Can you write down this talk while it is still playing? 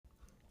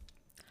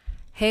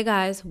Hey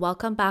guys,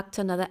 welcome back to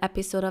another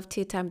episode of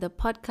Tea Time the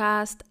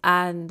podcast.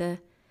 And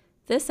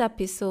this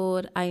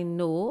episode, I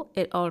know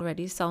it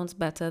already sounds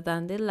better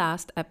than the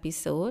last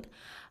episode.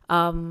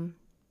 Um,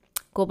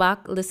 Go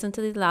back, listen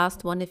to the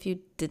last one if you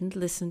didn't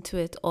listen to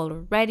it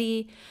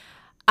already.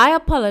 I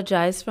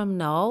apologize from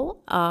now,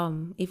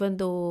 even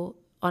though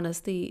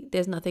honestly,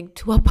 there's nothing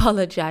to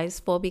apologize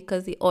for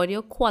because the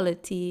audio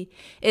quality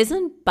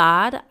isn't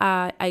bad.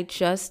 I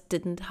just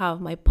didn't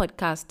have my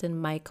podcasting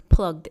mic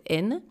plugged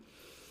in.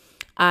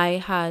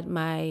 I had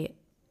my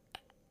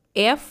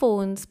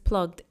earphones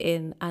plugged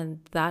in, and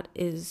that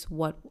is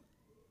what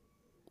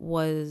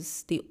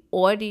was the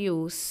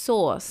audio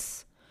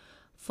source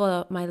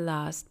for my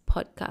last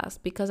podcast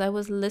because I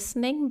was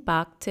listening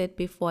back to it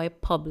before I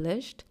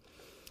published,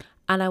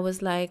 and I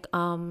was like,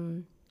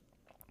 I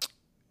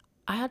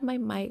had my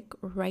mic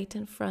right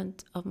in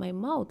front of my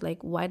mouth.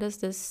 Like, why does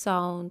this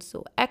sound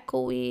so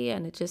echoey?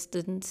 And it just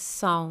didn't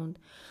sound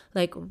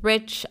like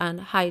rich and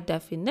high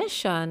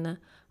definition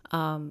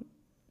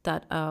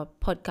that a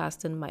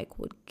podcasting mic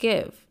would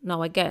give.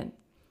 Now, again,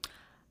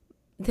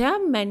 there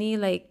are many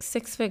like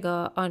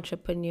six-figure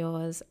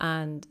entrepreneurs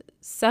and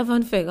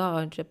seven-figure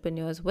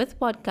entrepreneurs with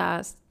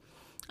podcasts,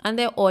 and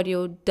their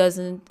audio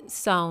doesn't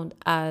sound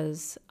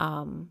as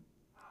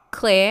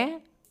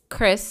clear,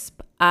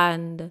 crisp,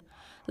 and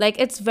like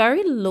it's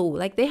very low.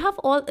 Like they have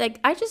all,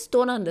 like I just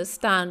don't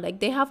understand.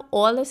 Like they have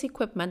all this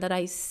equipment that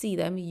I see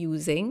them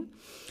using,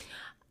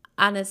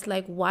 and it's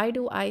like, why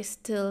do I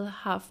still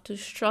have to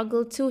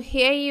struggle to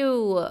hear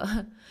you?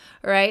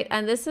 Right?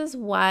 And this is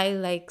why,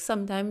 like,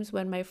 sometimes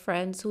when my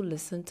friends who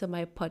listen to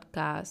my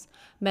podcast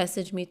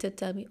message me to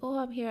tell me, oh,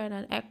 I'm hearing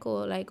an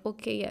echo, like,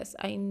 okay, yes,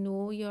 I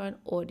know you're an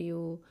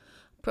audio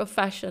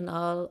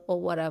professional or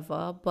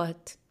whatever,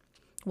 but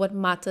what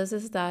matters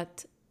is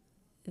that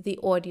the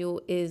audio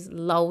is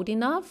loud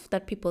enough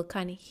that people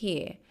can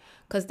hear.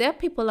 Because there are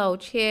people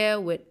out here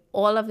with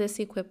all of this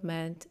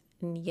equipment,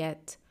 and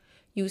yet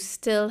you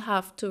still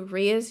have to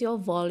raise your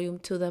volume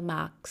to the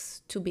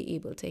max to be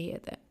able to hear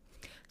them.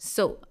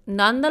 So,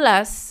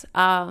 nonetheless,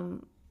 the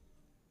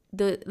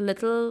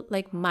little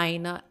like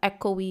minor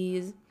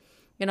echoes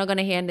you're not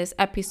gonna hear in this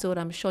episode,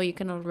 I'm sure you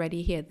can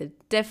already hear the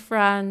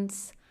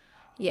difference.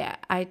 Yeah,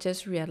 I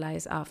just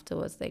realized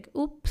afterwards, like,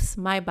 oops,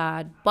 my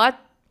bad. But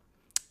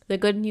the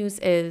good news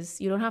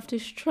is you don't have to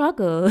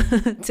struggle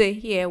to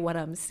hear what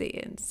I'm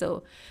saying.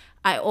 So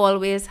I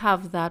always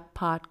have that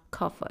part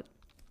covered.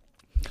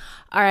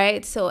 All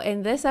right, so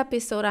in this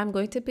episode, I'm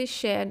going to be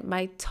sharing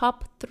my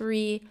top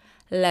 3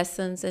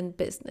 lessons in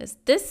business.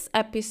 This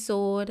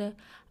episode,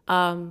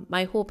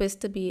 my hope is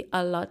to be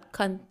a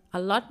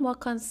lot more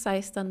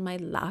concise than my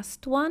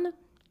last one.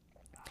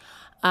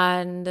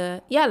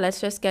 And yeah, let's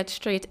just get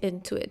straight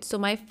into it. So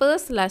my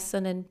first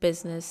lesson in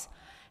business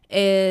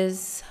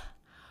is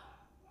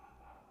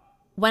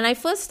when I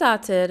first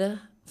started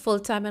full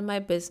time in my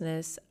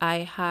business,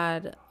 I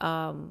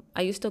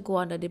used to go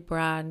under the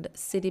brand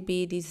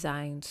CDB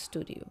Design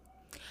Studio.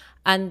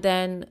 And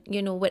then,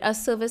 with a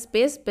service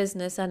based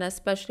business, and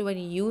especially when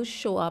you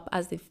show up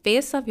as the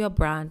face of your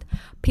brand,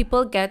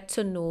 people get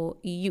to know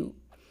you,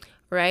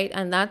 right?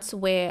 And that's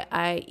where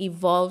I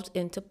evolved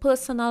into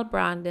personal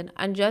branding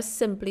and just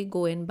simply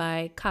going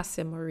by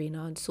Cassia Marina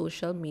on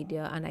social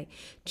media. And I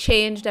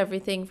changed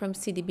everything from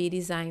CDB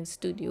Design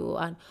Studio.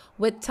 And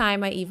with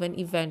time, I even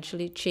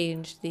eventually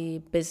changed the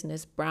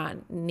business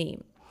brand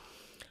name.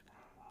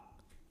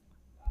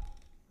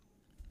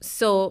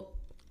 So,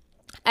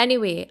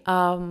 anyway,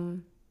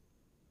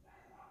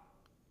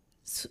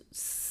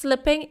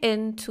 slipping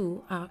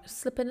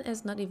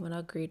is not even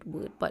a great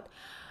word, but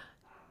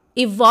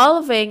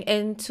evolving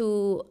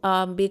into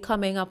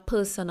becoming a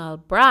personal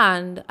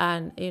brand.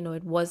 And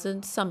it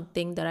wasn't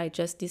something that I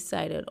just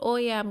decided, oh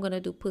yeah, I'm gonna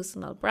do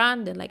personal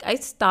branding. Like, I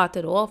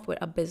started off with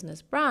a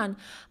business brand,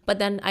 but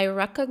then I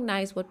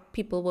recognized what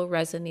people were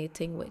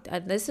resonating with.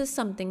 And this is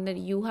something that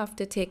you have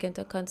to take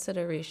into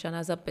consideration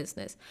as a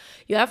business.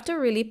 You have to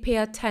really pay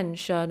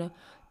attention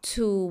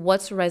to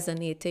what's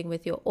resonating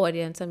with your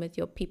audience and with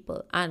your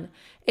people. And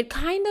it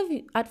kind of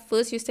at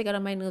first used to get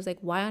on my nerves, like,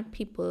 why aren't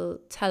people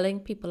telling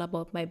people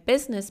about my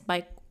business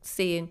by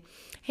saying,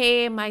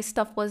 hey, my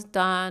stuff was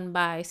done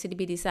by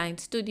CDB Design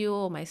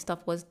Studio, my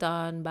stuff was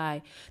done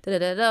by da da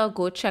da da,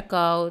 go check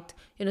out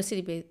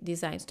CDB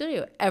Design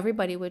Studio.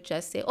 Everybody would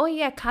just say, oh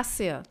yeah,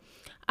 Cassia.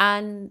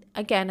 And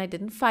again, I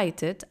didn't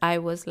fight it. I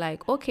was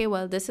like, okay,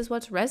 well, this is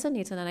what's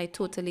resonating, and I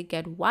totally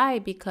get why.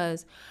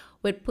 Because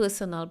with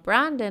personal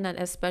branding, and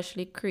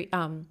especially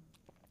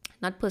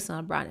not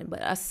personal branding, but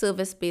a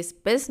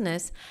service-based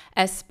business,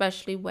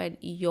 especially when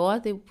you're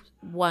the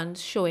one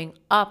showing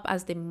up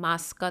as the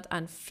mascot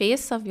and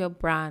face of your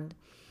brand,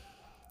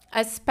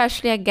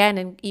 especially again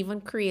in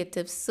even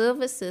creative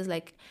services,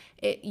 like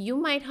you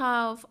might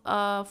have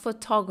a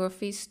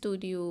photography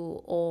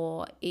studio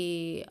or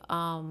a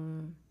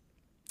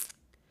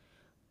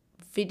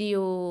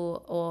video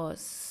or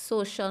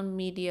social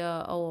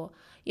media, or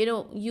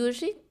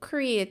usually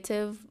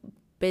creative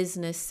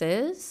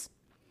businesses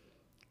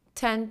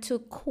tend to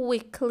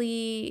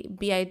quickly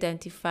be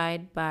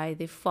identified by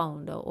the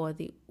founder or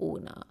the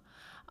owner.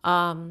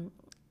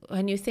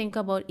 When you think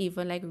about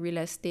even like real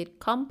estate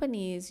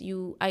companies,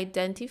 you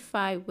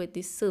identify with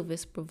the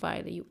service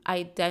provider, you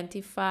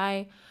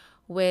identify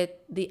with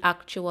the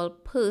actual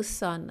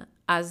person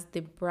as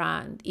the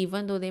brand,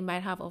 even though they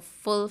might have a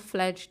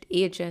full-fledged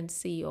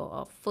agency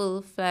or a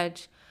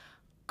full-fledged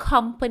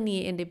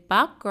company in the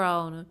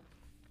background.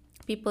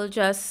 People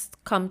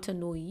just come to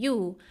know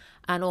you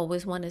and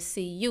always want to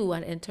see you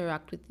and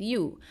interact with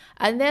you.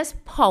 And there's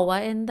power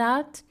in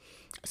that.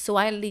 So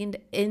I leaned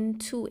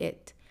into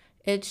it.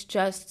 It's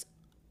just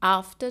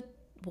after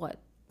what,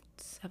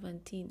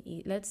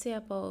 17, let's say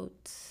about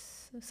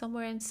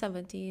somewhere in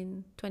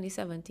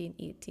 2017,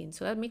 18.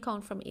 So let me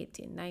count from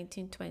 18,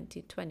 19,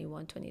 20,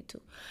 21,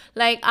 22.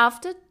 Like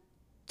after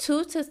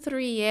 2 to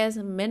 3 years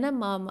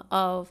minimum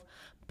of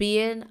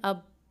being a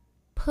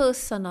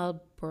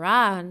personal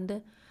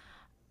brand,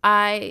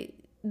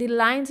 the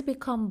lines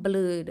become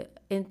blurred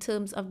in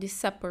terms of the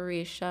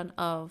separation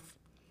of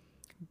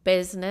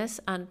business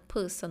and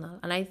personal.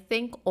 And I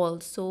think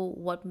also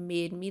what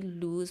made me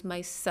lose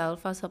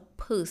myself as a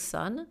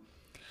person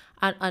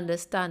and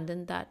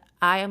understanding that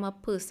I am a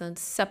person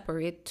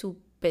separate to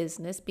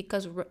business,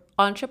 because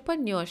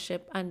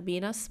entrepreneurship and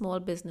being a small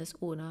business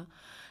owner,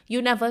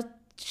 you never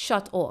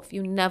shut off,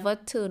 you never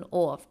turn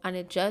off, and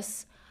it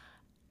just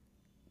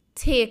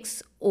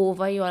takes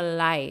over your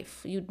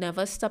life. You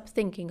never stop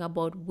thinking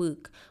about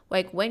work.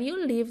 Like when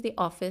you leave the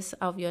office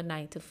of your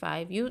 9 to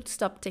 5, you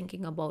stop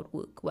thinking about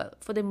work. Well,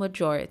 for the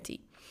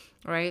majority,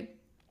 right?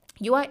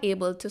 You are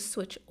able to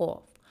switch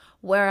off.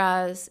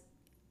 Whereas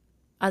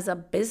as a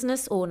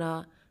business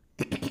owner,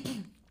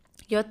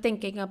 you're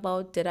thinking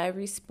about, did I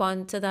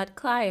respond to that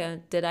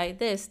client? Did I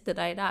this? Did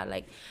I that?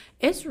 Like,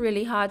 it's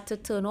really hard to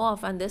turn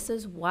off. And this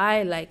is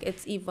why, like,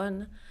 it's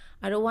even,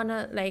 I don't want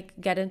to like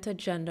get into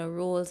gender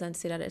roles and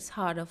say that it's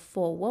harder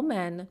for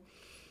women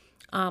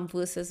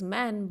versus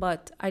men,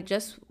 but I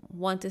just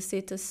want to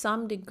say to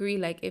some degree,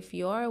 like if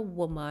you're a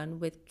woman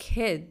with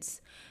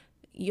kids,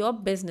 your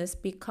business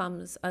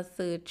becomes a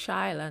third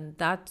child, and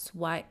that's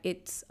why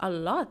it's a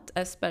lot,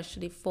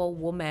 especially for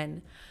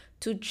women,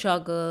 to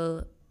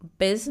juggle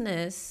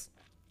business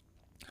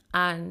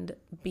and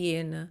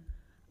being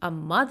a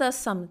mother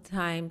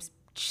sometimes,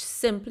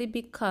 simply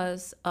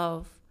because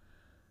of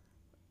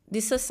the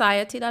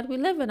society that we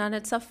live in. And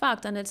it's a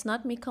fact, and it's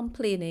not me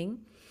complaining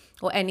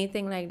or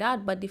anything like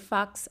that, but the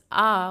facts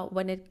are,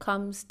 when it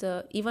comes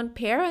to even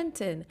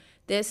parenting,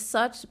 there's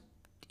such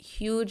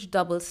huge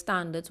double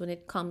standards when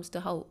it comes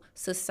to how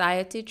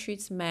society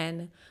treats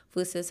men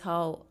versus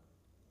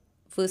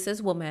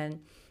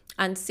women.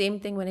 And same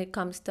thing when it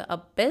comes to a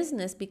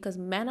business, because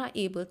men are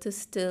able to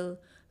still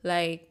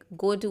like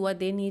go do what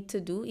they need to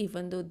do,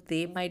 even though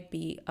they might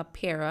be a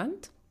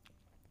parent,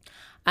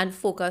 and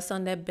focus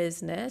on their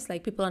business.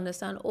 Like people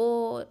understand,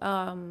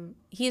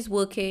 he's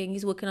working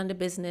on the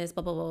business,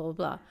 blah, blah, blah, blah,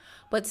 blah.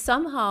 But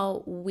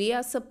somehow we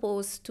are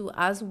supposed to,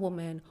 as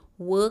women,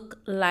 work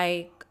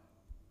like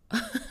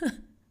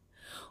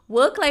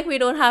we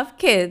don't have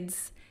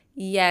kids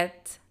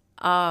yet.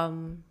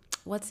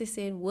 What's he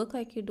saying? Work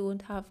like you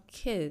don't have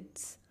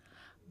kids,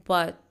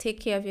 but take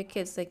care of your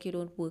kids like you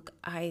don't work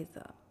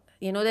either.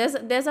 You know,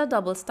 there's a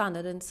double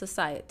standard in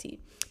society,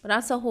 but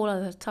that's a whole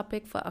other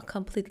topic for a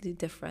completely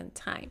different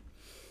time,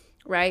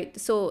 right?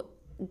 So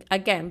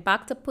again,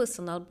 back to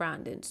personal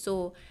branding.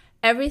 So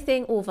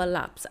everything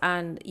overlaps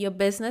and your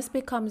business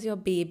becomes your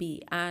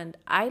baby. And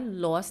I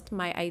lost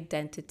my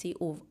identity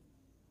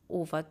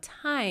over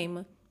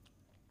time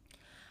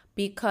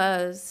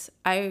because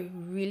I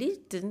really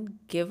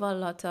didn't give a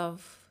lot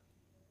of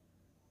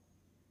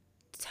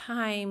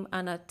time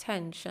and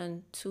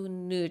attention to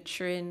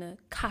nurturing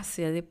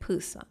Cassia the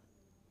person,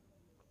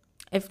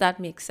 if that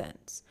makes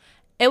sense.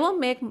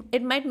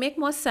 It might make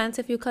more sense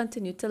if you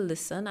continue to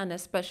listen, and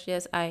especially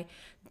as I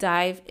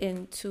dive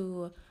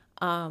into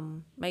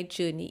my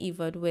journey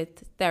even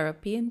with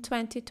therapy in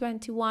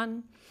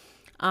 2021.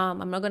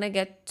 I'm not going to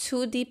get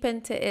too deep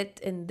into it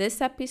in this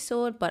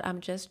episode, but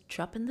I'm just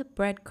dropping the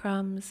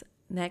breadcrumbs.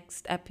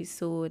 Next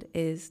episode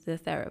is the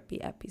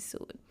therapy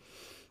episode,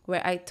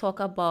 where I talk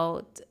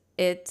about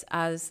it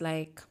as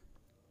like,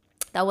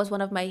 that was one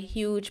of my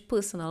huge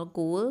personal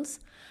goals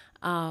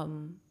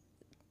to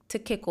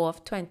kick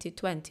off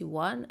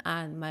 2021,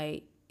 and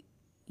my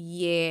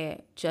year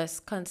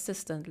just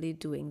consistently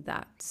doing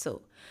that.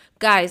 So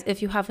guys,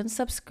 if you haven't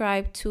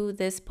subscribed to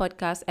this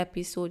podcast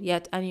episode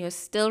yet and you're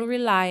still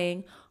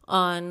relying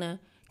on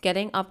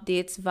getting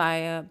updates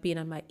via being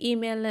on my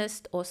email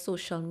list or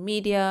social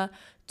media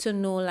to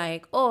know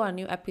like, oh, a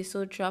new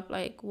episode dropped,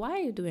 like, why are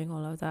you doing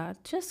all of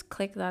that? Just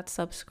click that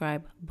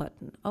subscribe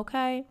button,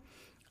 okay?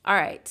 All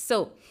right.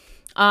 So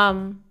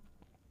where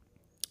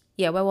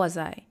was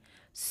I?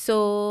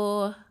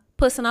 So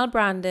personal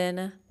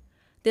branding.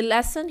 The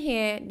lesson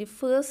here, the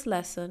first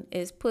lesson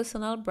is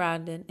personal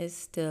branding is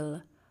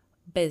still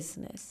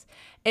business.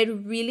 It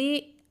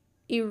really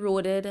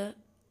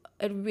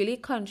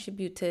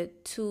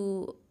contributed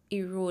to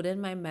eroding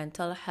my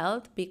mental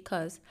health,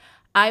 because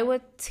I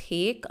would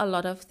take a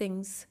lot of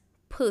things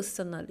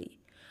personally,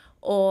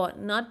 or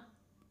not,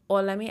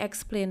 or let me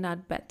explain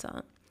that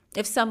better.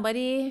 If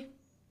somebody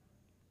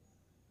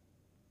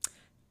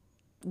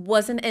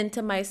wasn't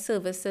into my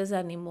services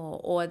anymore,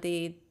 or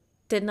they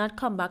did not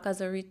come back as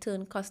a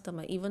return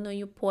customer, even though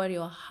you poured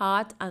your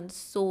heart and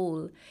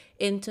soul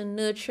into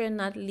nurturing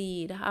that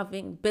lead,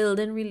 having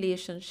building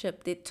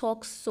relationship, they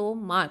talk so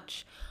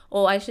much,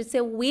 or I should say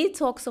we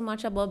talk so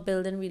much about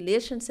building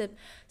relationship.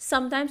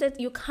 Sometimes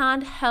you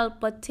can't help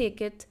but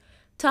take it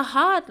to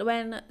heart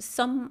when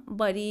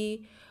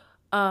somebody,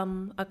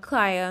 a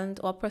client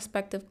or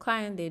prospective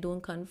client, they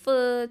don't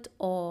convert,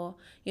 or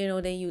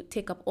then you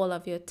take up all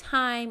of your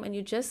time and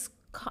you just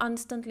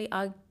constantly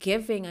are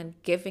giving and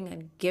giving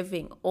and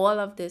giving all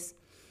of this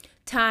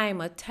time,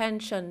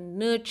 attention,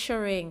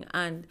 nurturing,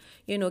 and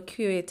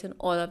creating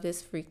all of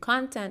this free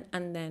content,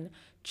 and then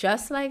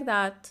just like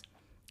that,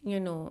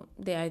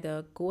 they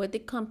either go with the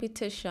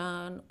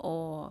competition,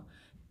 or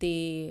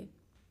they,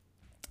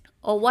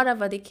 or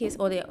whatever the case,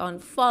 or they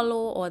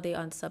unfollow, or they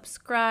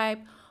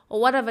unsubscribe,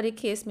 or whatever the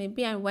case may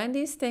be. And when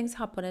these things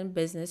happen in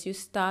business,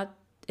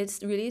 it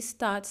really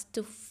starts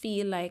to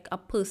feel like a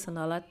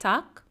personal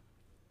attack.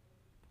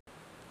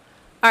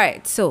 All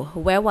right, so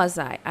where was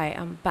I? I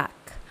am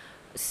back.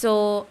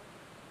 So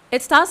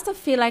it starts to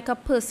feel like a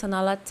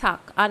personal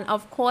attack, and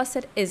of course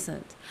it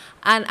isn't.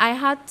 And I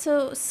had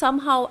to,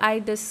 somehow I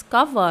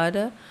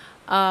discovered,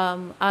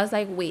 I was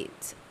like,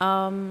 wait,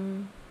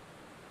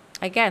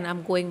 again,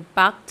 I'm going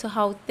back to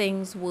how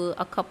things were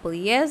a couple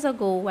years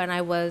ago when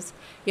I was,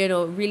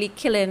 really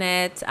killing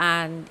it,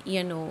 and,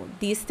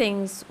 these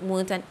things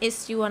weren't an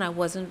issue, and I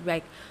wasn't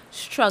like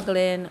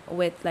struggling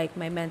with like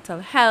my mental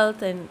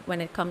health and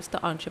when it comes to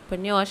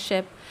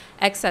entrepreneurship,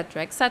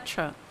 etc.,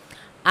 etc.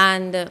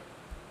 And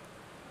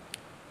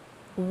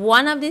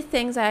one of the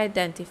things I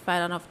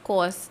identified, and of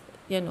course,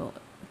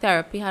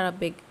 therapy had a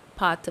big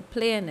part to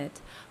play in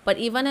it. But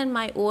even in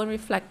my own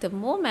reflective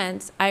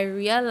moments, I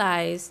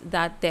realized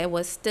that there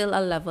was still a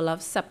level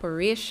of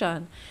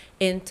separation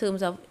in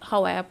terms of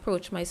how I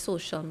approach my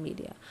social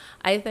media.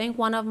 I think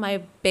one of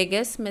my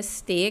biggest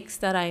mistakes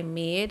that I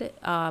made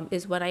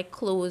is when I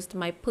closed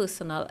my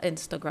personal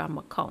Instagram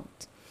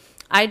account.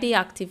 I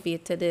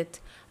deactivated it.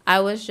 I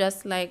was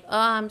just like, oh,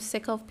 I'm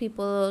sick of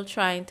people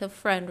trying to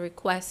friend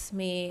request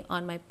me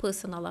on my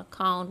personal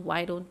account.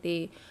 Why don't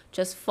they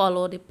just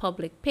follow the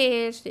public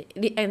page?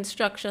 The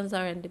instructions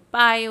are in the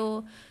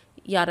bio,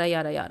 yada,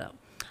 yada, yada.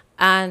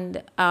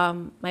 And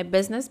my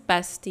business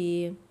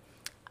bestie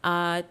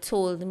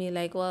told me,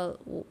 like, well,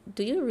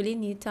 do you really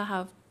need to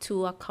have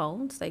two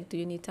accounts? Like, do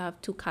you need to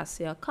have two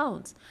Cassia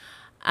accounts?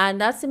 And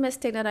that's the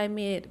mistake that I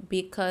made,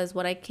 because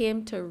what I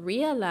came to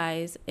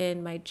realize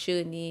in my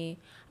journey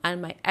and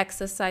my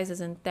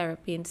exercises in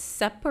therapy, in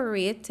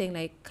separating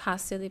like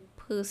Cassia the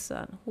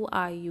person, who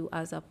are you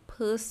as a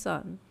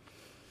person,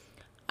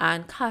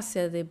 and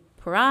Cassia the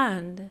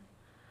brand,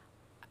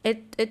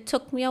 it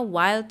took me a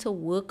while to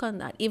work on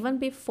that. Even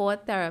before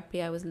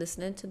therapy, I was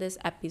listening to this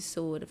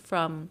episode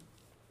from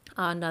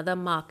another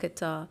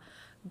marketer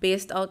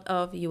based out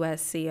of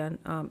USA, and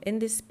in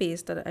this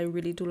space that I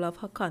really do love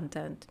her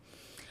content.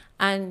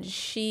 And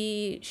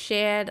she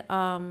shared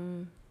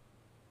on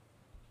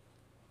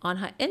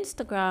her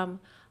Instagram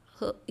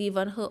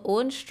even her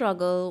own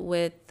struggle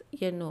with,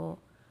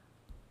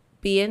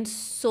 being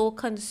so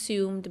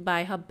consumed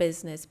by her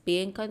business,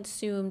 being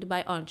consumed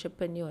by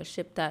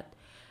entrepreneurship, that,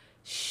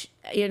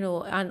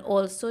 and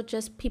also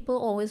just people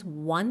always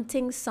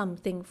wanting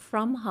something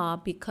from her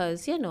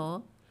because,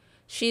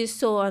 she's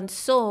so and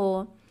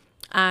so,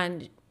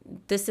 and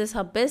this is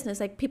her business.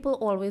 Like, people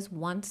always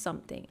want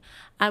something.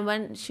 And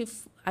when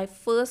I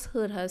first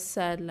heard her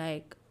said,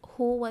 like,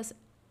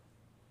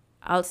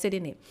 I'll say the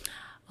name,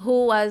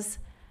 who was,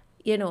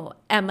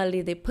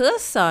 Emily the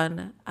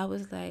person, I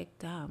was like,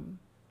 damn,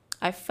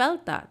 I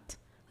felt that.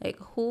 Like,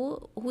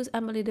 who's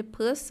Emily the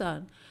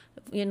person?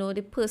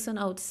 The person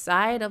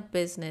outside of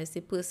business,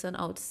 the person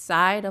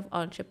outside of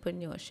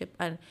entrepreneurship.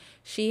 And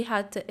she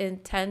had to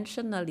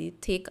intentionally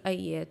take a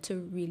year to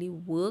really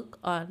work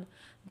on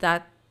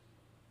that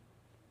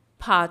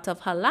part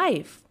of her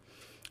life.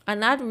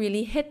 And that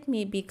really hit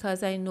me,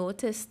 because I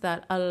noticed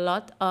that a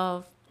lot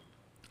of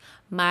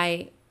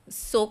my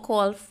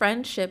so-called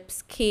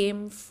friendships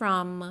came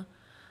from,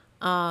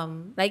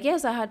 like,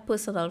 yes, I had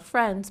personal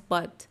friends,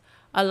 but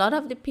a lot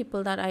of the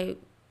people that I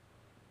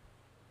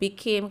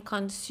became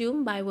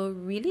consumed by were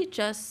really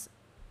just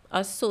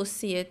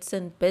associates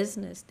in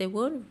business. They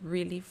weren't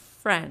really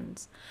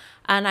friends.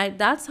 And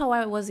that's how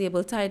I was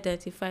able to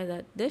identify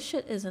that this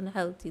shit isn't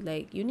healthy.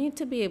 Like, you need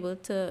to be able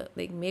to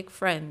like make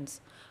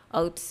friends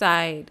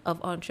outside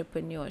of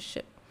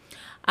entrepreneurship.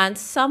 And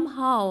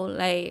somehow,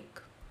 like,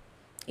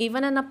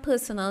 even in a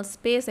personal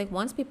space, like,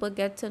 once people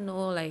get to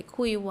know like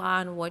who you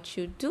are and what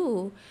you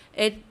do,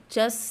 it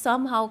just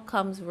somehow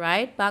comes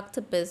right back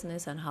to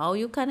business and how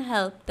you can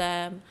help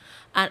them.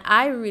 And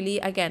I really,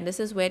 again, this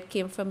is where it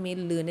came from, me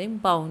learning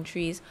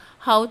boundaries,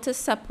 how to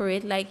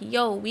separate, like,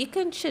 yo, we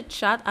can chit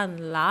chat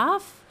and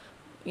laugh,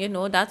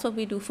 that's what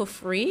we do for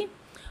free.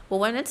 But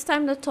when it's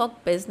time to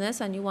talk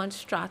business and you want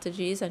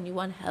strategies and you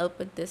want help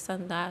with this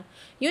and that,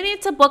 you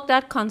need to book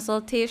that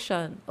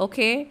consultation,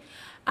 okay?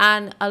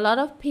 And a lot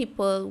of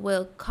people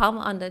will come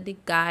under the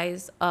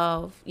guise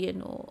of,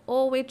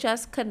 oh, we're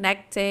just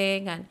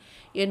connecting and,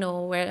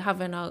 we're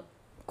having a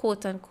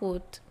quote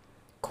unquote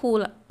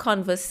cool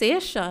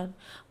conversation.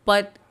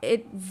 But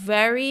it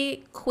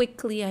very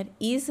quickly and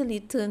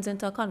easily turns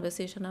into a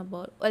conversation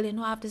about, well,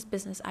 I have this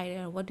business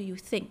idea. What do you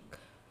think?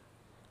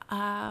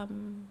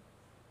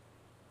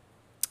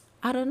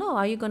 I don't know.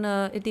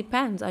 It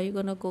depends. Are you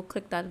gonna go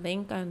click that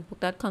link and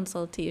book that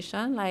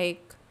consultation?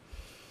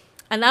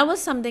 And that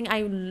was something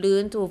I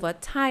learned over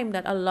time,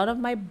 that a lot of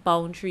my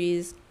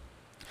boundaries,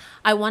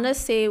 I want to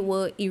say,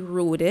 were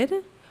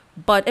eroded,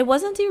 but it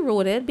wasn't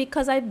eroded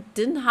because I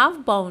didn't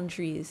have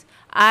boundaries.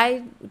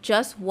 I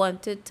just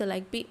wanted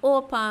to be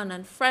open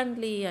and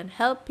friendly and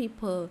help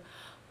people,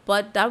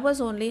 but that was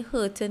only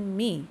hurting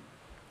me.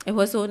 It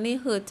was only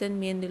hurting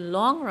me in the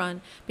long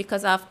run,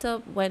 because after,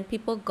 when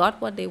people got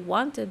what they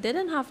wanted, they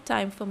didn't have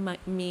time for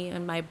me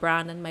and my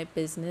brand and my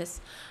business,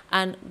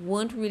 and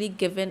weren't really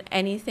giving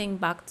anything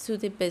back to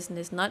the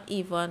business, not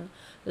even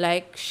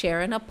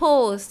sharing a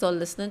post or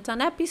listening to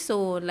an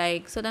episode.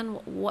 So then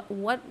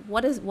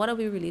what are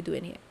we really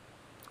doing here?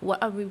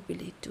 What are we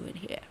really doing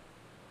here?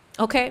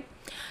 Okay.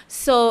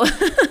 So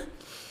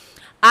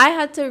I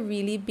had to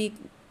really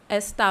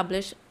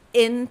establish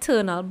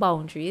internal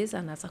boundaries,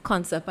 and that's a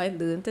concept I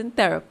learned in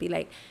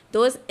therapy.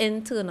 Those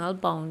internal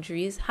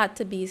boundaries had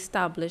to be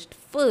established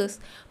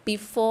first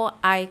before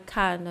I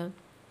can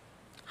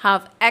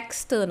have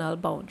external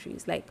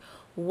boundaries.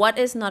 What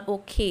is not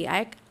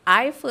okay?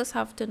 I first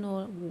have to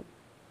know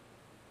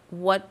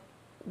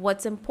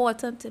what's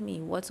important to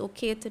me, what's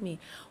okay to me,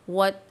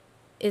 what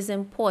is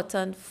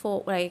important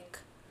for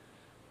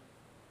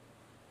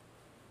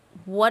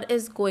what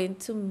is going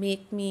to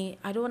make me,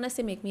 I don't want to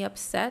say make me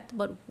upset,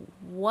 but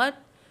what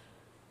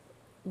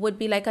would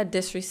be a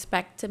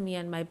disrespect to me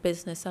and my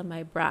business and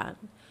my brand,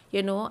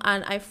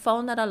 and I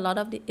found that a lot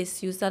of the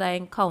issues that I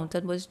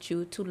encountered was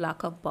due to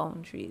lack of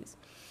boundaries.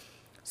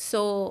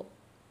 So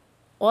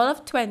all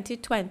of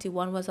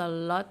 2021 was a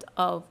lot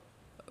of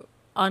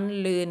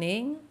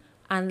unlearning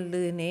and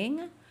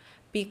learning,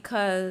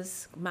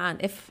 because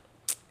if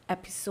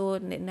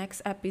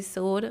next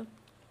episode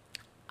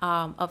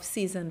of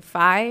season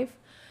 5,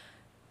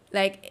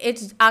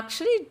 it's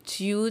actually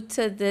due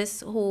to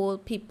this whole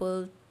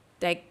people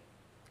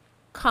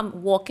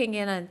come walking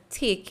in and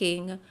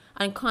taking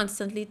and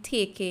constantly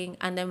taking,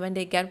 and then when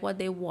they get what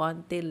they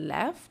want, they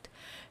left,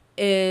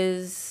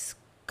 is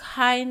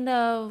kind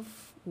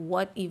of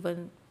what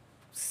even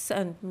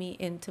sent me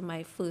into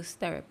my first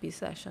therapy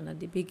session at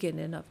the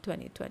beginning of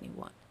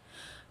 2021.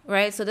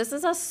 Right? So this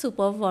is a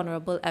super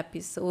vulnerable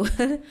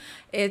episode.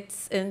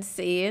 It's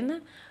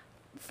insane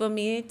for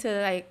me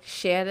to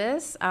share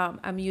this.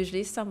 I'm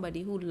usually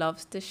somebody who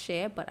loves to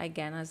share, but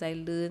again, as I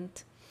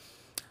learned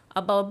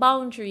about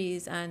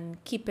boundaries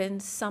and keeping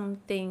some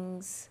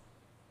things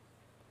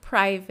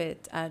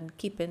private and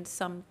keeping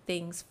some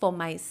things for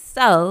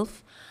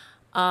myself,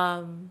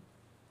 I've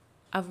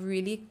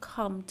really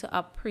come to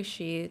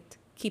appreciate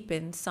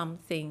keeping some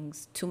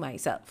things to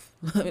myself,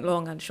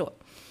 long and short,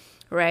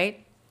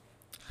 right?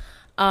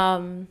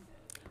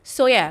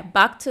 So yeah,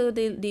 back to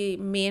the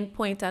main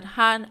point at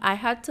hand. I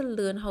had to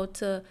learn how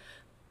to,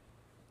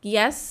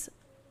 yes,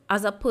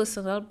 as a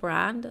personal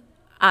brand,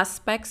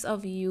 aspects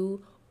of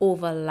you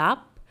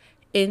overlap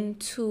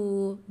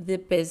into the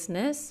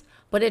business,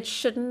 but it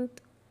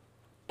shouldn't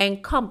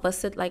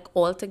encompass it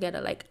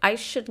altogether. I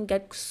shouldn't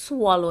get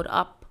swallowed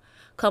up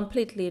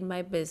completely in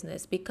my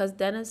business, because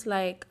then it's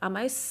am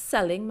I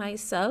selling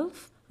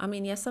myself? I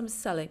mean, yes, I'm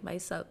selling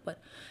myself, but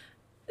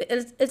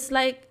it's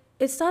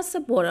it starts to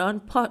border on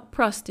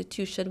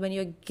prostitution when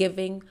you're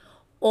giving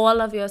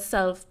all of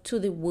yourself to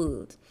the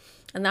world.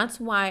 And that's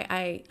why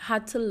I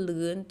had to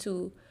learn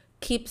to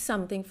keep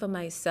something for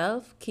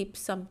myself, keep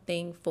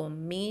something for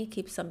me,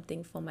 keep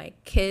something for my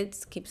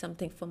kids, keep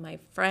something for my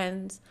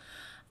friends,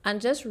 and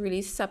just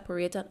really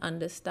separate and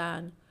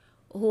understand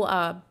who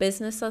are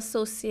business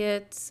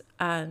associates,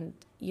 and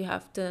you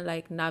have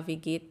to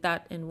navigate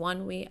that in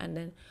one way, and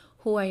then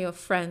who are your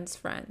friends'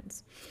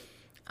 friends.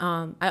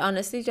 I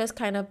honestly just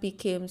kind of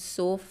became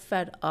so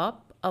fed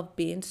up of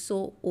being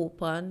so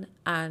open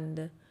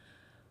and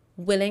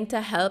willing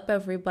to help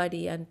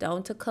everybody and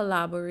down to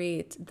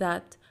collaborate,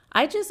 that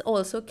I just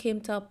also came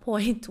to a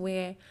point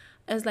where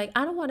it's I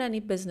don't want any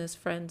business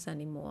friends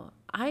anymore.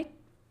 Either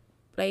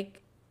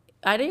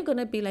you're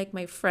gonna be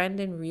my friend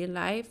in real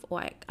life,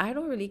 or I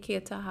don't really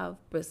care to have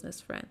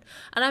business friends.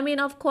 And I mean,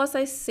 of course,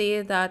 I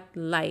say that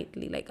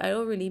lightly. I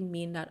don't really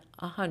mean that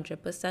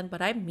 100%,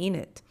 but I mean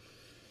it.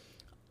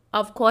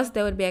 Of course,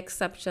 there would be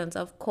exceptions.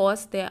 Of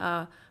course, there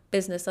are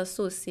business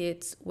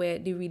associates where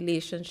the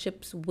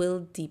relationships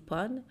will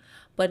deepen.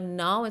 But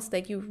now it's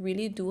you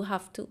really do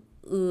have to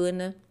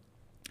earn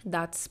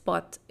that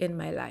spot in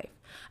my life.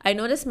 I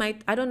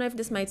don't know if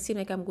this might seem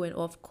like I'm going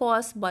off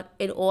course, but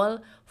it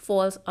all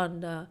falls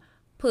under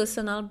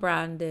personal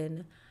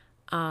branding,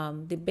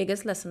 The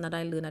biggest lesson that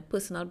I learned at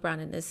personal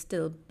branding is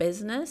still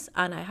business.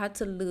 And I had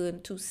to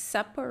learn to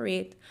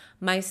separate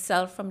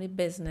myself from the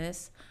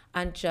business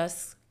and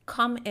just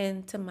come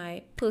into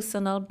my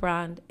personal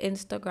brand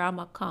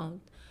Instagram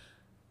account.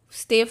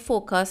 Stay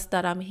focused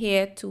that I'm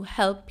here to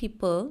help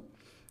people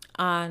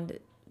and,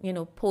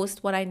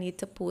 post what I need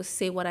to post,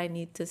 say what I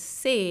need to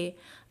say,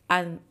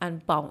 and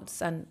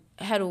bounce and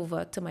head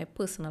over to my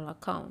personal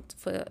account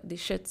for the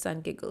shits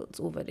and giggles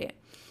over there.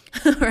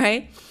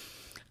 Right?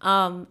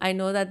 I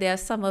know that there are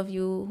some of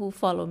you who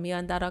follow me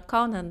on that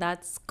account, and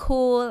that's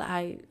cool.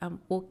 I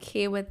am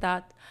okay with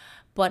that.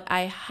 But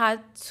I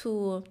had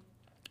to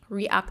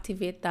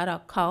reactivate that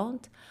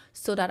account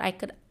so that I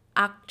could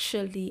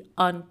actually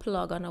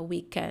unplug on a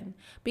weekend.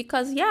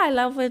 Because, yeah, I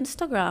love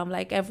Instagram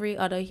like every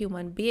other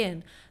human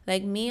being.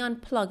 Like, me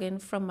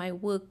unplugging from my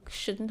work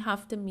shouldn't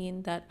have to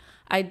mean that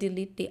I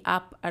delete the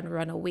app and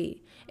run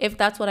away. If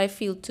that's what I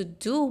feel to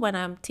do when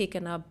I'm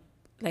taking a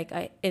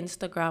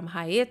Instagram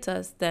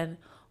hiatus, then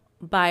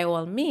by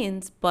all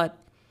means. But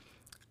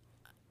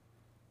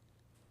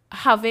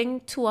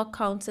having two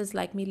accounts is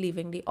like me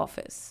leaving the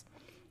office.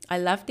 I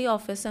left the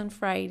office on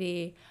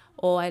Friday,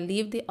 or I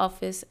leave the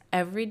office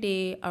every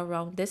day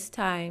around this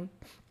time.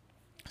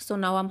 So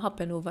now I'm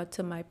hopping over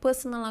to my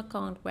personal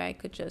account where I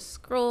could just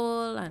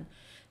scroll and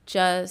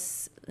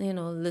just,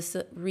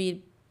 listen,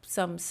 read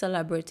some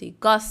celebrity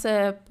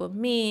gossip or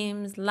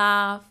memes,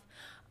 laugh.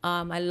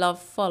 I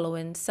love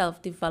following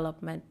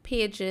self-development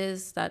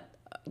pages that,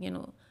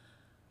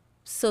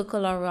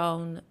 circle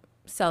around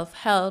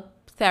self-help,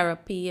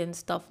 therapy, and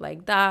stuff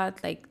like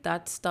that. Like,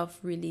 that stuff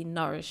really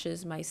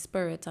nourishes my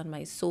spirit and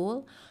my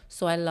soul.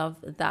 So I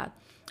love that.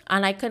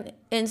 And I can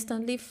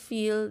instantly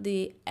feel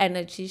the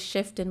energy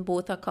shift in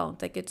both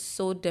accounts. Like, it's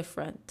so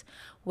different.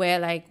 Where,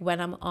 like, when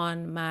I'm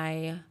on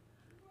my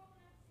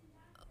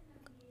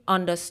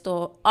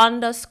underscore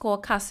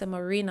Casa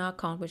Marina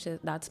account,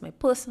 that's my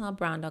personal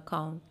brand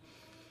account,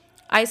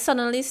 I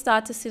suddenly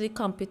start to see the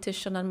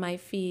competition on my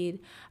feed.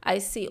 I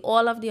see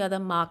all of the other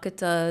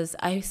marketers.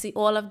 I see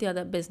all of the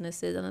other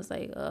businesses. And it's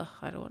like,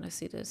 I don't want to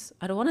see this.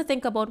 I don't want to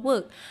think about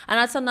work. And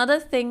that's another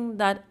thing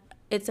that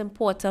it's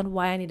important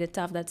why I needed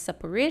to have that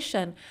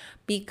separation.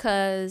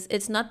 Because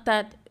it's not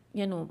that,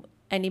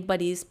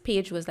 anybody's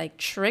page was like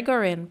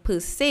triggering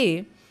per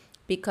se.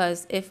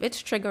 Because if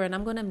it's triggering,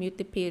 I'm going to mute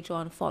the page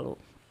or unfollow.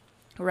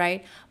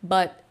 Right?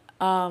 But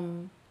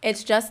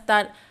it's just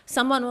that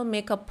someone will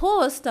make a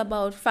post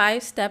about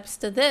 5 steps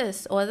to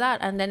this or that,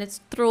 and then it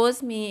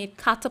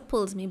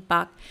catapults me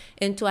back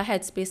into a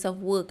headspace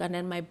of work, and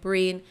then my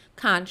brain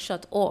can't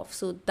shut off.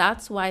 So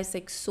that's why it's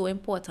like so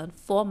important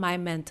for my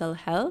mental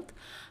health.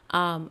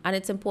 And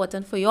it's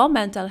important for your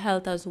mental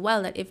health as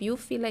well, that if you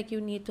feel like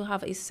you need to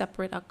have a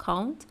separate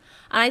account,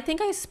 and I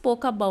think I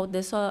spoke about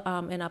this in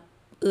a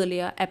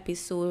earlier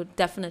episode,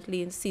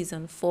 definitely in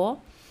season 4,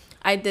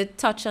 I did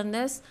touch on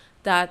this,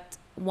 that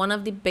one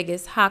of the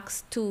biggest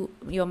hacks to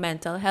your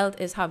mental health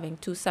is having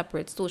 2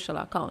 separate social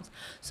accounts.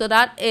 So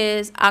that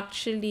is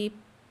actually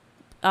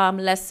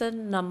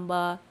lesson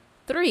number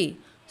 3,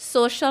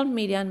 social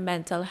media and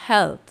mental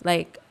health.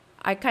 Like,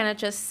 I kind of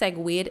just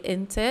segued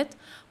into it,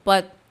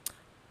 but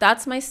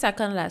that's my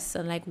second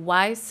lesson, like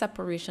why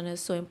separation is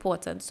so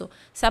important. So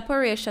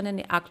separation in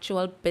the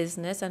actual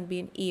business and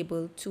being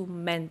able to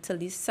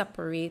mentally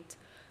separate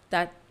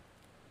that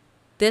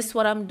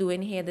what I'm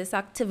doing here, this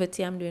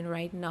activity I'm doing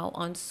right now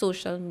on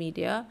social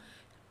media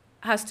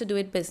has to do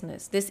with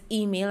business. This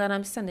email that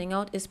I'm sending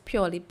out is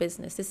purely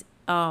business.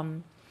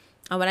 And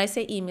when I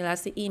say email,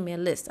 that's the email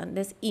list. And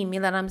this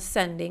email that I'm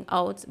sending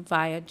out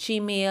via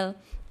Gmail,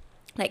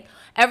 like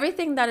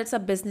everything that it's a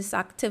business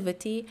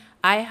activity,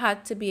 I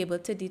had to be able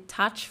to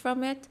detach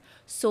from it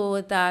so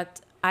that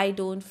I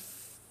don't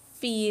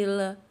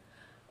feel,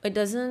 it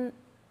doesn't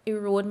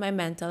erode my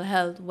mental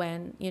health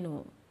when,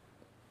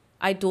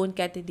 I don't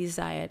get the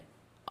desired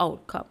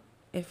outcome,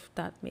 if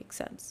that makes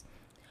sense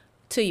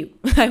to you.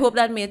 I hope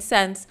that made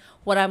sense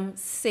what I'm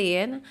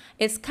saying.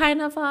 It's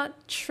kind of a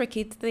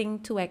tricky thing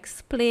to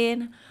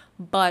explain,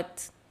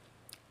 but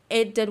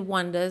it did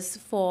wonders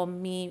for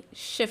me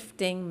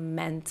shifting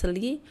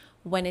mentally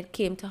when it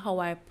came to how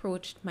I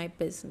approached my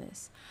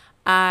business.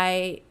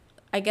 I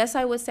guess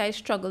I would say I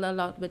struggled a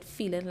lot with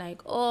feeling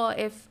like, oh,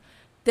 if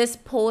this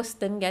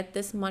post didn't get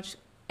this much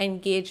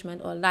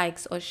engagement or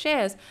likes or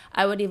shares,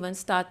 I would even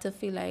start to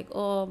feel like,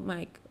 oh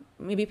my,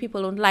 maybe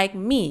people don't like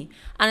me.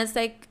 And it's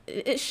like,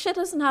 shit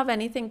doesn't have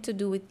anything to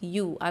do with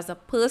you as a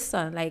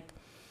person. Like,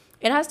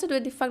 it has to do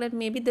with the fact that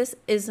maybe this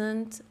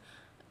isn't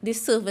the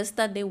service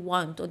that they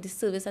want or the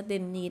service that they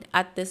need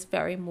at this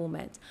very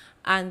moment.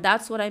 And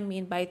that's what I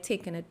mean by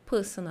taking it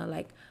personal.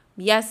 Like,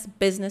 yes,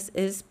 business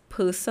is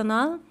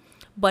personal,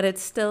 but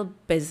it's still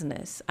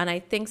business. And I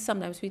think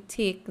sometimes we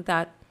take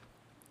that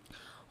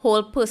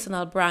whole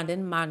personal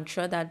branding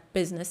mantra that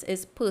business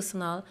is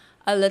personal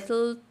a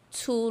little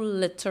too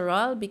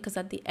literal, because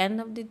at the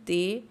end of the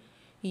day,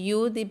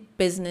 you, the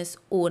business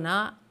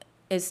owner,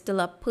 is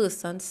still a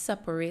person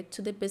separate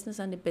to the business,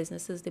 and the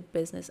business is the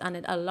business. And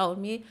it allowed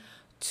me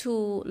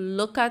to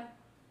look at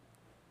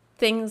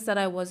things that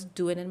I was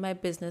doing in my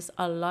business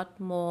a lot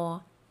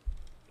more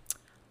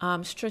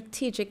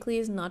strategically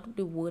is not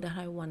the word that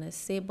I want to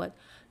say, but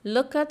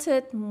look at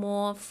it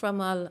more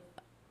from a,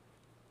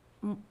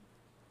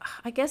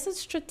 I guess it's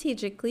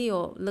strategically,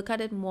 or look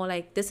at it more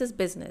like this is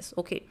business.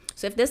 Okay,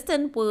 so if this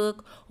didn't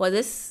work, or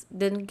this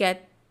didn't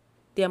get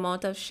the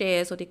amount of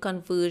shares or the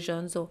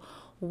conversions or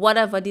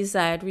whatever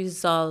desired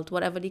result,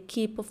 whatever the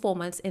key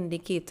performance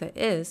indicator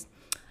is,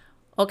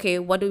 okay,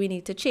 what do we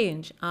need to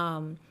change?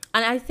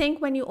 And I think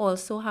when you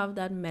also have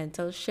that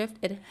mental shift,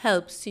 it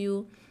helps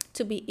you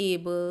to be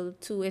able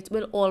to, it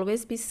will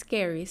always be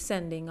scary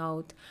sending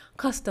out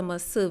customer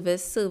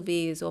service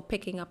surveys or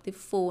picking up the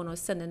phone or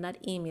sending that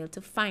email to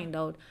find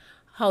out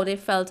how they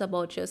felt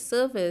about your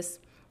service.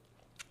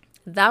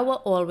 That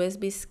will always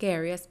be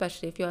scary,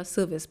 especially if you're a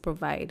service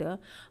provider.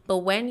 But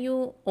when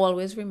you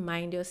always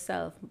remind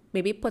yourself,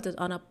 maybe put it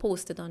on a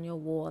post-it on your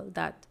wall,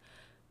 that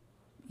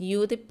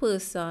you, the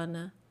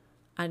person,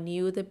 and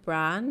you, the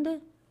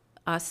brand,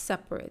 are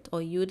separate, or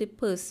you, the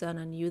person,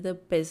 and you, the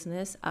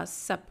business, are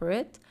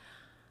separate.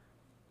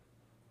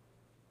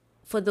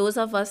 For those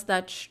of us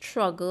that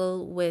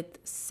struggle with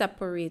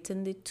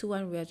separating the two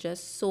and we're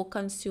just so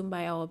consumed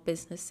by our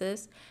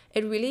businesses,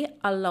 it really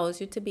allows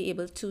you to be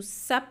able to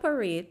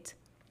separate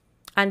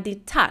and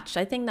detach.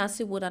 I think that's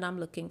the word that I'm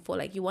looking for.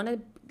 Like, you want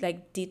to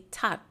like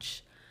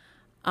detach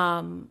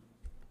and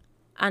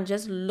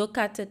just look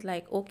at it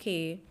like,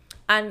 okay.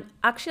 And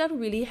actually that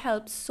really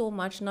helps so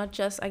much, not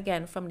just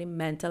again from the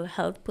mental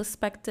health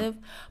perspective,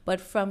 but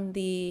from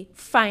the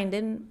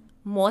finding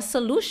more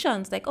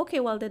solutions. Like, okay,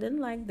 well, they didn't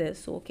like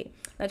this, so okay,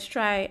 let's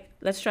try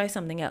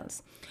something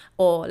else,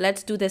 or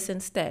let's do this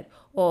instead.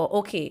 Or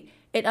okay,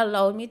 it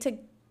allowed me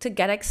to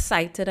get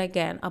excited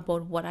again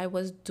about what I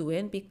was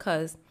doing,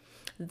 because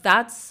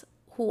that's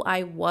who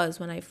I was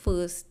when the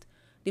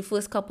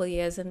first couple of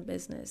years in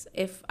business.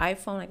 If I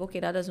found like, okay,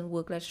 that doesn't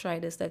work, let's try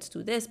this, let's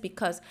do this,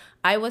 because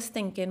I was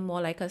thinking more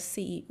like a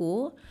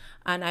CEO,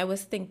 and I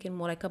was thinking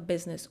more like a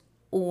business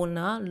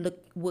owner,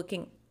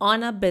 working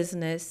on a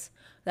business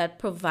that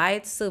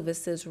provides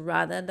services,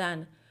 rather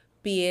than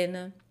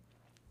being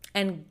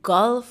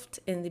engulfed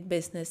in the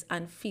business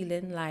and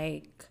feeling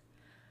like,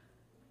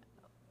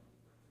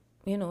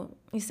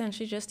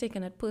 essentially just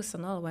taking it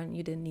personal when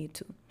you didn't need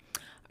to.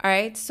 All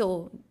right,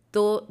 so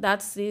though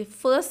that's the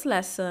first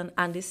lesson,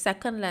 and the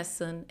second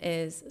lesson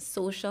is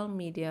social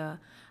media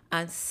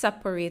and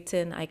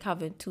separating, like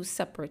having two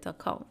separate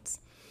accounts.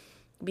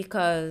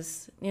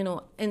 Because,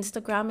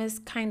 Instagram is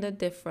kind of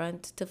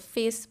different to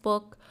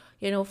Facebook.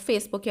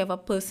 Facebook, you have a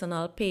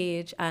personal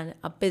page and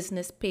a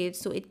business page.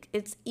 So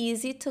it's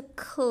easy to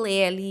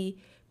clearly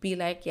be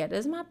like, yeah,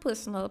 this is my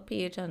personal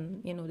page,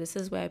 and, this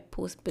is where I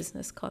post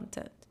business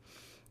content.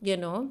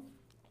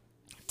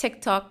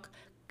 TikTok,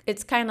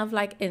 it's kind of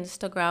like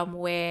Instagram,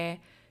 where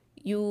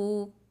if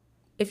you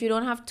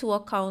don't have two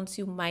accounts,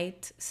 you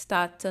might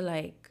start to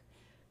like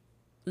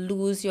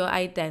lose your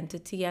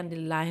identity and the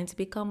lines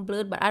become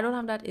blurred. But I don't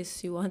have that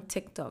issue on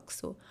TikTok.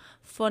 So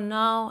for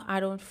now,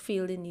 I don't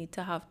feel the need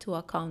to have two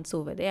accounts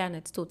over there, and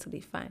it's totally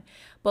fine.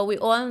 But we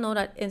all know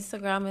that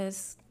Instagram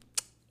is,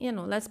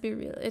 let's be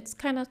real, it's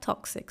kind of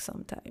toxic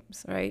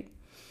sometimes, right?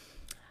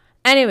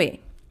 Anyway,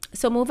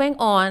 so moving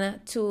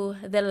on to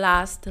the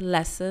last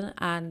lesson,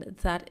 and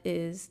that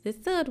is the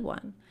third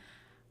one.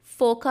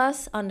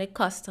 Focus on the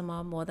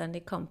customer more than the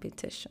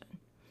competition.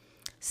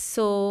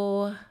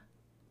 So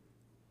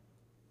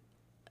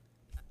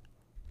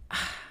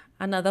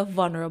another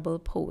vulnerable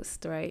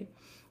post, right?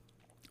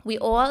 We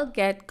all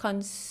get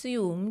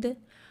consumed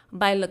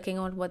by looking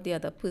at what the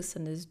other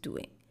person is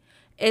doing.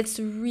 It's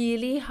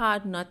really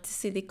hard not to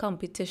see the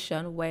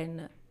competition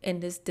when in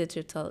this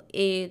digital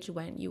age,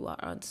 when you are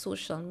on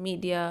social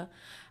media.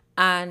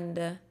 And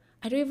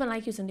I don't even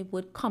like using the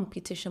word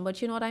competition,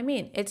 but you know what I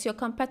mean? It's your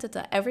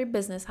competitor. Every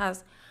business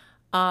has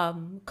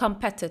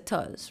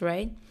competitors,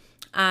 right?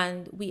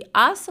 And we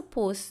are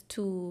supposed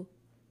to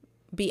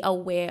be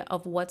aware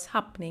of what's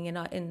happening in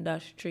our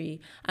industry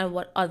and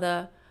what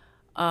other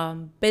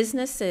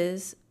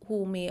businesses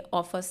who may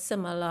offer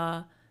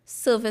similar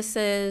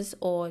services,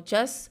 or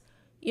just,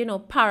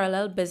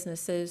 parallel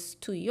businesses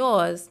to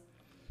yours.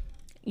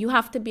 You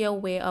have to be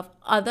aware of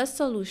other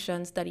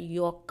solutions that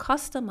your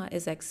customer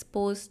is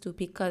exposed to,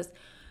 because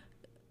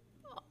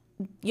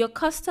your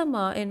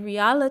customer in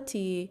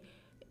reality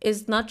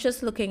is not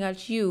just looking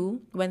at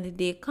you when the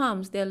day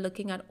comes, they're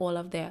looking at all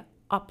of their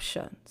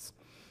options.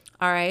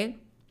 All right.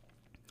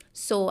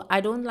 So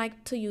I don't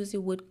like to use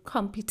the word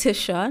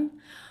competition.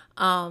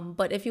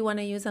 But if you want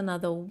to use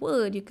another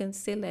word, you can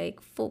say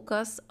like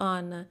focus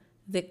on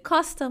the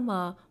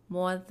customer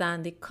more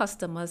than the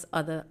customer's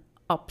other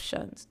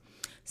options.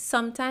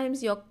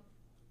 Sometimes your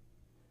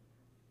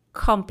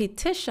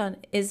competition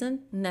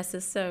isn't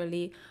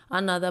necessarily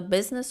another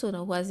business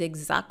owner who has the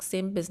exact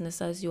same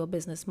business as your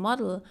business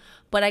model.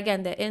 But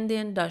again, they're in the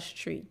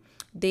industry.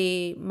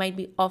 They might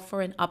be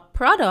offering a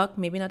product,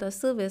 maybe not a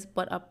service,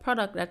 but a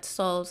product that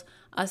solves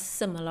a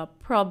similar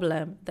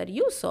problem that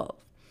you solve,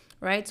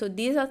 right? So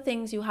these are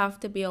things you have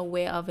to be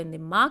aware of in the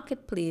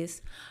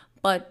marketplace.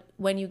 But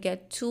when you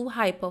get too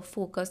hyper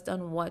focused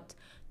on what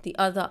the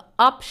other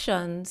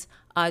options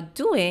are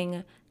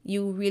doing,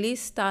 you really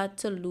start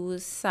to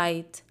lose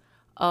sight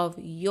of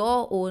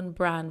your own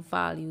brand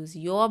values,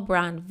 your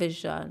brand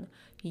vision,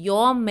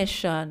 your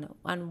mission,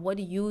 and what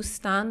you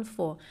stand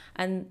for.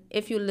 And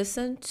if you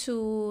listen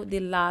to the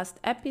last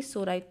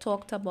episode, I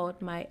talked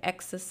about my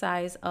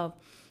exercise of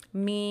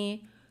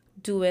me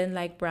doing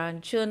like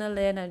brand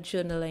journaling and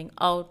journaling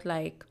out,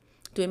 like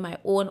doing my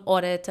own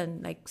audit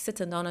and like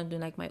sitting down and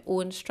doing like my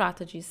own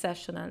strategy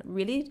session and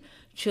really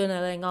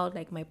journaling out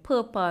like my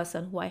purpose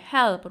and who I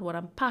help and what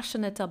I'm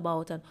passionate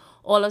about and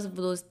all of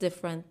those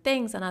different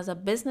things. And as a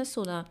business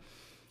owner,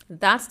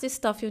 that's the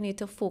stuff you need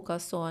to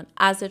focus on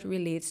as it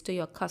relates to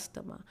your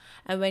customer.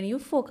 And when you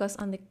focus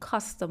on the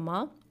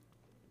customer,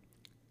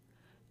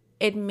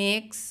 it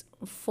makes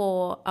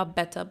for a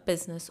better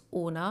business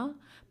owner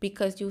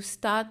because you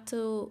start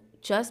to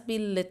just be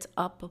lit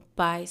up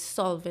by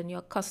solving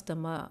your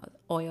customer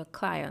or your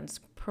client's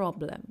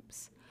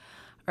problems.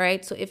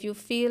 Right? So if you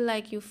feel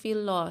like you feel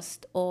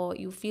lost or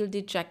you feel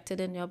dejected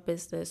in your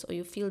business or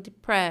you feel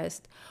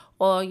depressed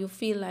or you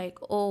feel like,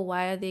 oh,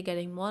 why are they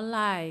getting more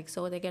likes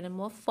or they're getting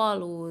more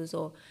follows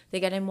or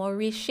they're getting more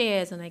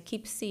reshares and I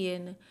keep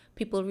seeing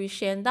people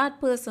resharing that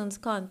person's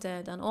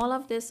content and all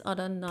of this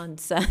other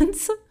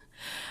nonsense.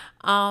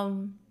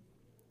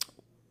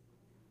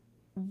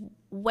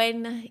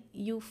 When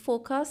you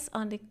focus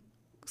on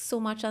so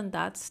much on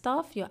that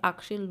stuff, you're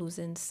actually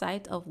losing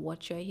sight of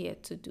what you're here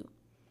to do.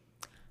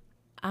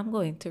 I'm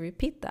going to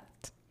repeat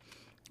that.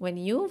 When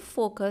you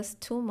focus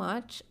too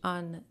much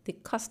on the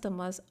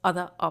customer's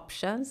other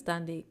options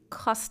than the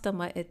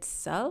customer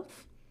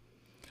itself,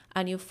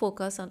 and you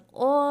focus on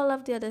all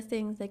of the other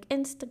things like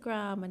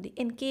Instagram and the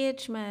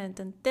engagement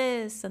and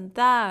this and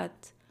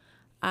that,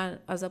 and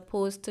as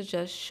opposed to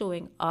just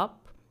showing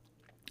up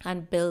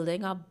and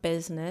building a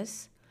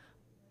business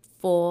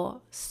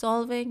for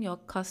solving your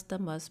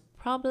customers'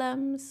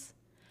 problems,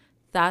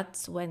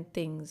 that's when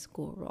things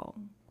go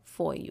wrong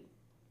for you.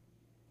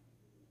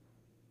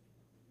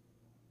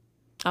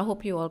 I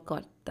hope you all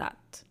got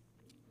that.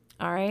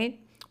 All right.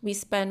 We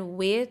spend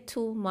way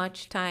too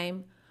much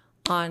time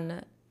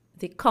on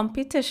the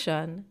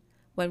competition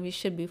when we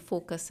should be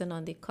focusing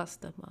on the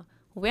customer.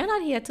 We're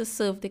not here to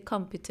serve the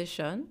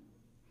competition.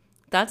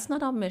 That's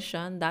not our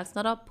mission. That's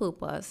not our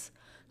purpose.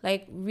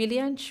 Like really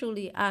and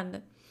truly.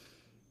 And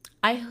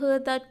I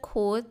heard that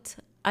quote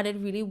and it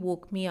really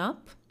woke me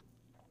up.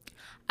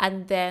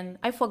 And then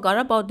I forgot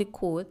about the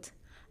quote.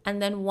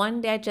 And then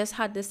one day I just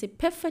had this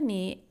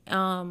epiphany,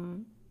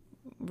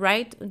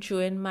 right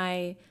during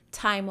my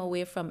time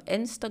away from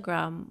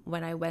Instagram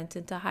when I went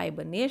into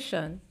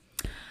hibernation.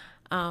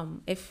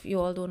 If you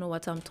all don't know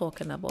what I'm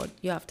talking about,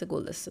 you have to go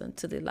listen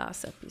to the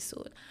last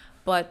episode.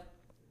 But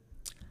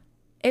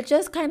it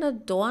just kind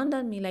of dawned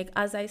on me, like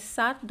as I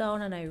sat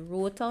down and I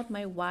wrote out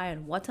my why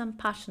and what I'm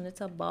passionate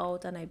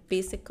about, and I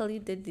basically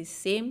did the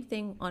same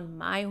thing on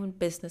my own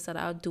business that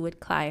I'll do with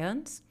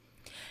clients,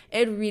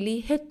 it really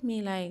hit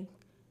me like,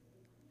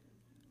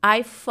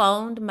 I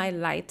found my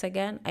light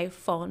again. I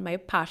found my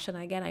passion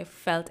again. I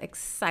felt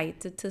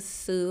excited to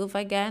serve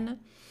again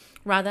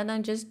rather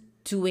than just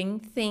doing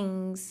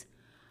things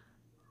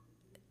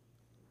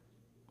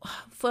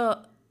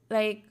for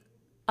like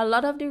a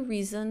lot of the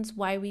reasons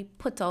why we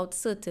put out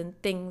certain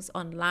things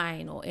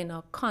online or in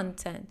our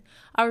content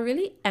are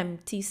really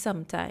empty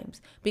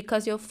sometimes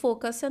because you're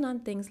focusing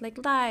on things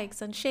like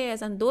likes and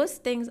shares, and those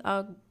things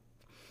are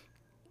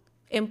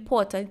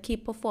important key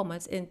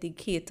performance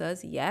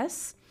indicators,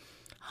 yes.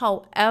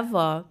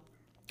 However,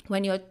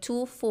 when you're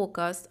too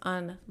focused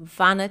on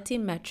vanity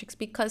metrics,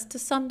 because to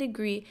some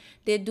degree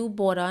they do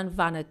border on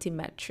vanity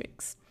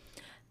metrics,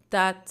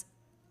 that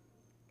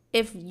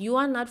if you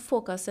are not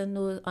focusing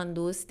on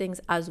those things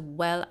as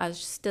well as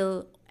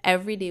still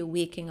every day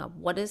waking up,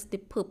 what is the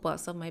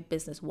purpose of my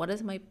business? What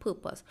is my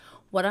purpose?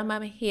 What am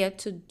I here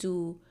to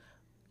do?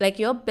 Like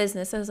your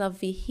business is a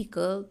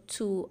vehicle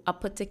to a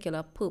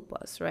particular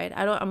purpose, right?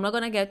 I'm not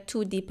going to get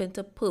too deep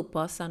into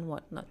purpose and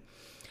whatnot.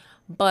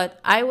 But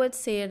I would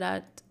say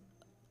that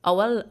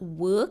our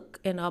work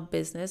in our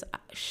business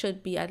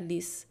should be at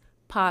least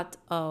part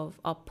of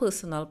our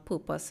personal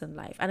purpose in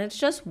life. And it's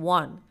just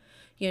one,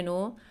 you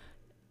know.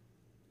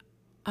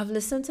 I've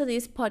listened to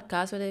these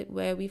podcasts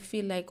where we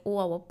feel like,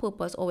 oh, our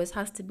purpose always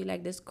has to be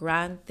like this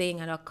grand thing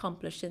and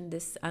accomplishing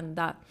this and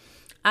that.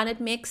 And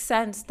it makes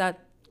sense that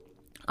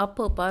our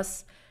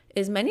purpose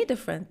is many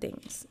different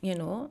things, you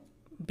know.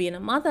 Being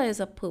a mother is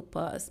a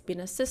purpose. Being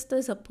a sister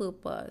is a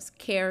purpose.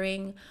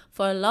 Caring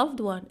for a loved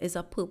one is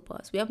a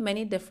purpose. We have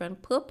many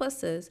different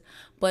purposes,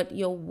 but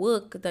your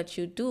work that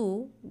you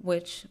do,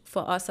 which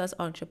for us as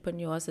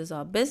entrepreneurs is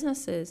our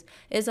businesses,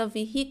 is a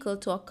vehicle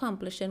to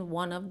accomplishing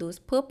one of those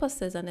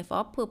purposes. And if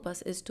our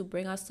purpose is to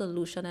bring a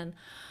solution in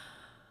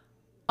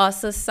our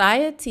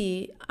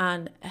society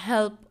and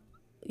help,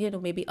 you know,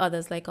 maybe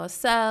others like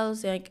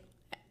ourselves, like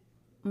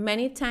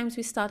many times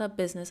we start a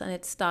business and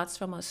it starts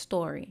from a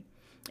story.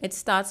 It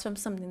starts from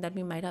something that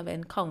we might have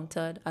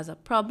encountered as a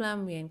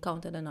problem, we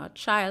encountered in our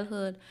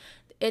childhood.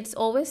 it's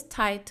always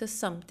tied to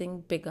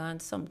something bigger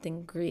and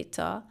something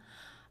greater,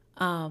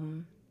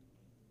 um,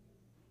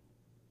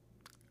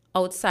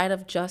 outside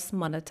of just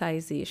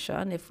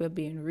monetization, if we're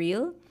being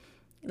real.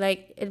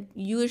 Like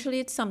usually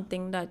it's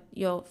something that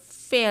you're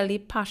fairly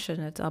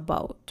passionate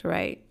about,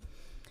 right?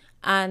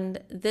 And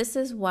this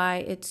is why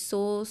it's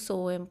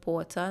so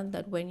important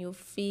that when you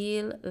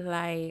feel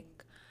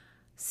like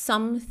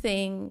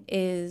something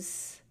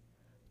is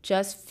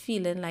just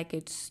feeling like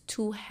it's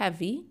too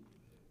heavy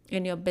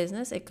in your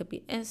business, it could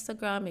be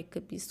Instagram, it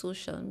could be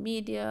social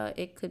media,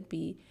 it could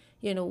be,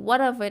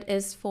 whatever it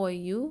is for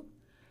you,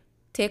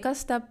 take a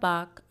step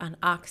back and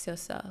ask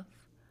yourself,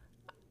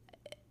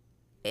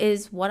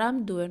 is what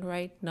I'm doing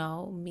right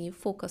now me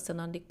focusing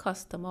on the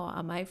customer, or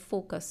am I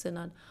focusing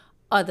on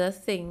other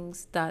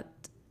things that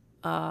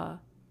uh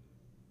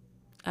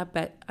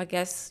I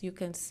guess you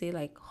can say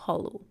like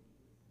hollow.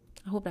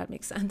 I hope that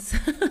makes sense.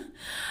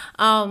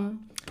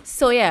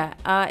 So yeah,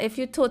 if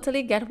you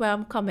totally get where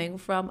I'm coming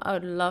from, I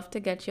would love to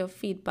get your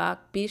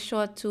feedback. Be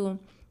sure to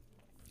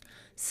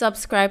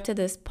subscribe to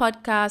this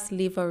podcast,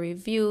 leave a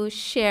review,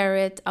 share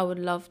it. I would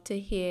love to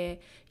hear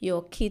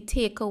your key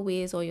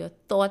takeaways or your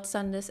thoughts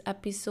on this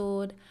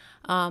episode.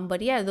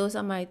 But yeah, those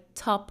are my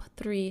top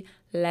 3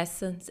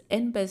 lessons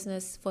in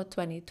business for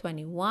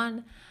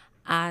 2021.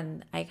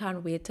 And I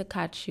can't wait to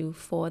catch you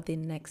for the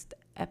next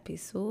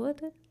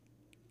episode.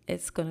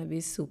 It's going to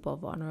be super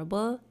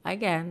vulnerable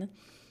again,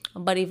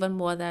 but even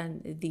more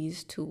than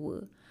these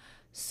two.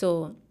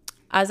 So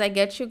as I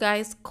get you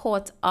guys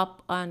caught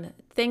up on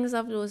things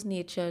of those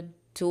nature,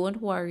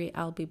 don't worry,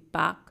 I'll be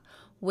back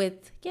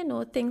with,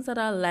 things that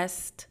are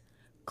less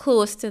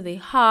close to the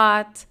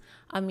heart.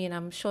 I mean,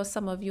 I'm sure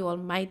some of you all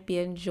might be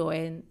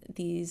enjoying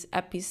these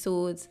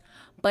episodes,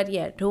 but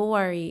yeah, don't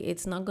worry,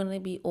 it's not going to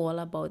be all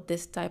about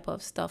this type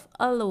of stuff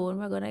alone.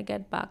 We're going to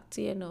get back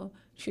to,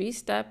 3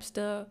 steps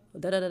to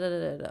da da da da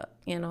da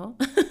da.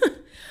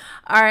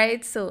 All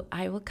right, so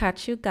I will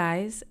catch you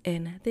guys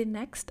in the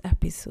next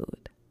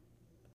episode.